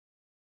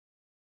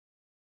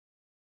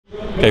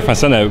Okay,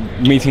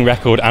 Francena, meeting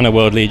record and a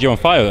world lead. You're on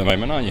fire at the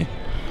moment, aren't you?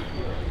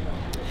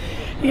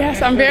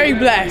 Yes, I'm very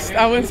blessed.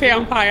 I wouldn't say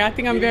on fire. I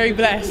think I'm very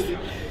blessed.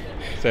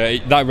 So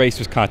that race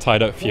was kind of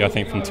tied up for you, I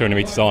think, from 200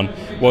 metres on.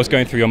 What was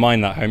going through your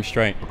mind that home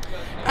straight?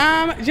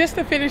 Just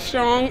to finish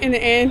strong in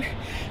the end.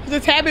 It was a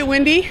tad bit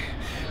windy,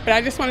 but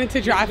I just wanted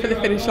to drive for the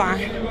finish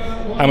line.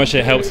 How much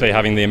it helped today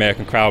having the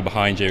American crowd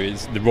behind you?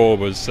 The roar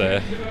was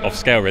off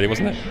scale, really,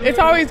 wasn't it? It's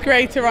always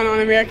great to run on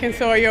American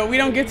soil. We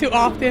don't get too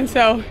often,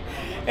 so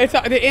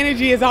the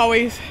energy is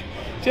always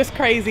just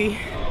crazy.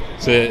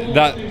 So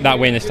that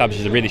win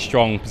establishes a really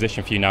strong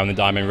position for you now in the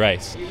Diamond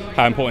race.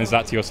 How important is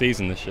that to your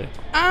season this year?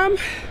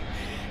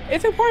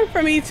 It's important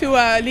for me to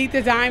lead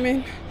the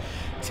Diamond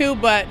too,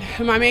 but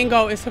my main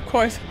goal is, of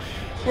course,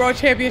 World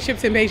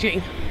Championships in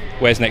Beijing.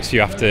 Where's next for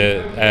you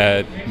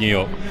after New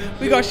York?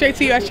 We go straight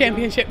to U.S.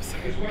 Championships.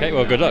 Okay,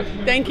 well, good luck.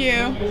 Thank you.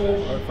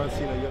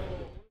 Francena,